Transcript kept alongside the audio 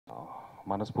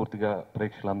మనస్ఫూర్తిగా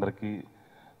ప్రేక్షకులందరికీ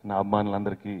నా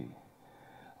అభిమానులందరికీ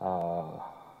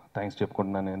థ్యాంక్స్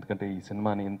చెప్పుకుంటున్నాను. ఎందుకంటే ఈ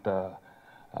సినిమాని ఇంత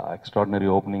ఎక్స్ట్రాడినరీ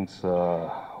ఓపెనింగ్స్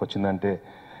వచ్చిందంటే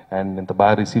అండ్ ఇంత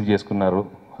బాగా రిసీవ్ చేసుకున్నారు.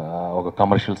 ఒక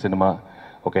కమర్షియల్ సినిమా,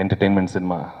 ఒక ఎంటర్టైన్మెంట్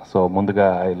సినిమా. సో ముందుగా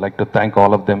I like to thank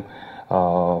all of them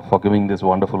for giving this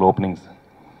wonderful openings.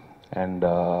 And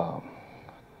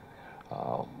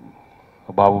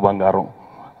Babu Bangaram,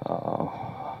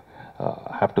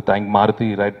 I have to thank Maruti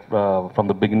right from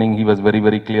the beginning. He was very,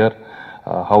 very clear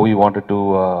how he wanted to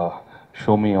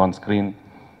show me on screen.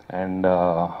 And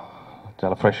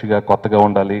చాలా ఫ్రెష్గా కొత్తగా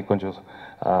ఉండాలి, కొంచెం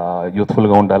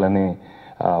యూత్ఫుల్గా ఉండాలని,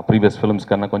 previous films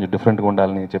కన్నా కొంచెం డిఫరెంట్గా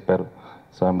ఉండాలని చెప్పారు.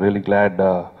 So I'm really glad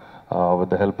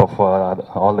with the help of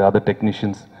all the other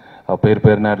technicians.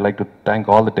 పేరున I'd like to thank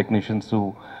all the technicians who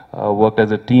worked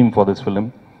as a team for this film,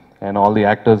 and all the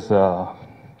actors.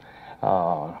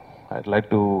 I'd like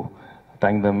to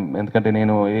thank them. ఎందుకంటే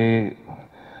నేను ఏ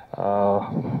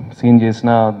scene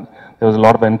చేసినా there was a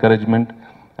lot of encouragement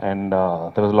and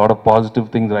there was a lot of positive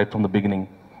things right from the beginning.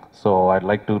 So I'd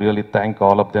like to really thank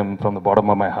all of them from the bottom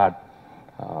of my heart.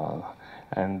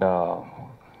 And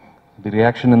the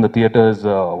reaction in the theater is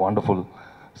wonderful.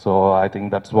 So I think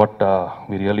that's what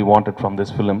we really wanted from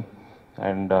this film.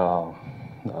 And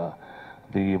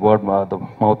the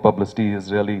mouth publicity has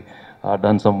really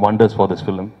done some wonders for this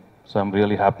film. So I'm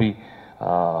really happy.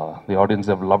 The audience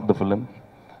have loved the film.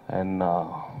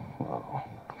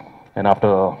 And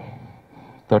after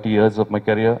 30 years of my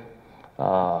career,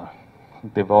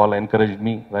 they've all encouraged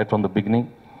me right from the beginning.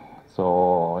 So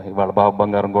ఇవాళ బాబు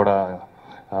బంగారం కూడా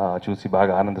చూసి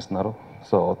బాగా ఆనందిస్తున్నారు.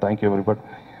 So thank you everybody,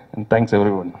 and thanks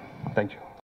everyone. Thank you.